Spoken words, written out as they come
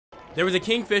There was a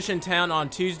kingfish in town on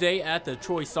Tuesday at the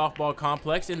Trojan Softball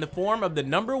Complex in the form of the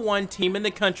 #1 team in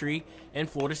the country in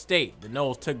Florida State. The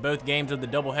Noles took both games of the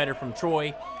doubleheader from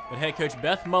Troy, but head coach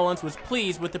Beth Mullins was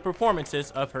pleased with the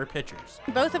performances of her pitchers.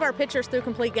 Both of our pitchers threw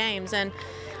complete games, and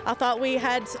I thought we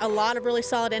had a lot of really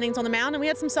solid innings on the mound, and we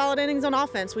had some solid innings on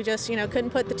offense. We just,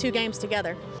 couldn't put the two games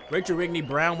together. Rachel Rigney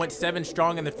Brown went 7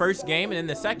 strong in the first game, and in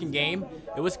the second game,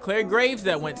 it was Claire Graves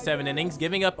that went 7 innings,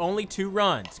 giving up only 2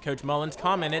 runs. Coach Mullins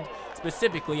commented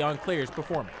specifically on Claire's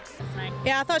performance.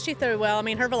 Yeah, I thought she threw well. I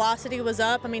mean, her velocity was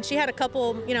up. I mean, she had a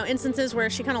couple, instances where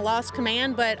she kind of lost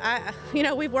command, but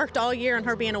we've worked all year on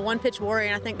her being a one-pitch warrior,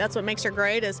 and I think that's what makes her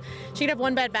great. Is she'd have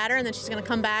one bad batter, and then she's going to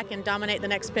come back and dominate the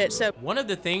next pitch. So one of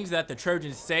the things that the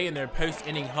Trojans say in their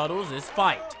post-inning huddles is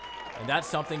fight. And that's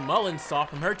something Mullins saw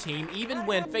from her team even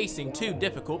when facing 2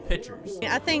 difficult pitchers.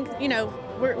 I think,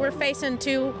 we're facing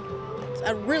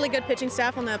a really good pitching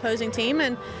staff on the opposing team,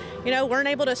 and weren't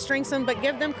able to string some, but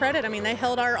give them credit. I mean, they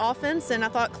held our offense, and I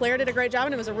thought Claire did a great job,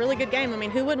 and it was a really good game. I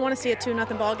mean, who wouldn't want to see a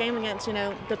 2-0 ball game against,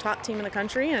 the top team in the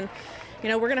country? And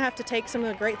we're going to have to take some of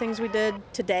the great things we did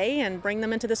today and bring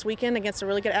them into this weekend against a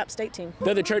really good App State team.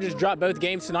 Though the Trojans dropped both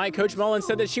games tonight, Coach Mullins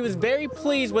said that she was very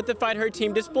pleased with the fight her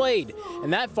team displayed.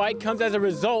 And that fight comes as a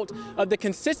result of the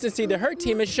consistency that her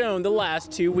team has shown the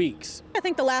last 2 weeks. I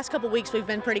think the last couple weeks we've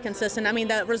been pretty consistent. I mean,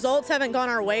 the results haven't gone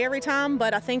our way every time,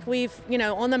 but I think we've,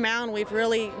 on the mound, we've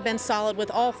really been solid with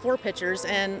all 4 pitchers.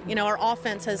 And, our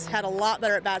offense has had a lot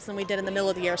better at-bats than we did in the middle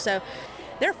of the year. So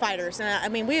they're fighters. And I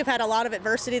mean, we've had a lot of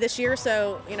adversity this year,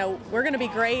 so, we're going to be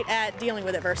great at dealing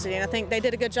with adversity. And I think they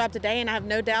did a good job today, and I have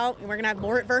no doubt we're going to have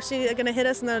more adversity that's going to hit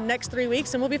us in the next 3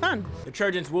 weeks, and we'll be fine. The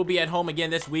Trojans will be at home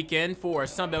again this weekend for a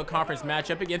Sun Belt Conference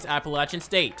matchup against Appalachian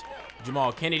State.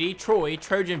 Jahmal Kennedy, Troy,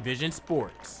 TrojanVision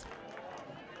Sports.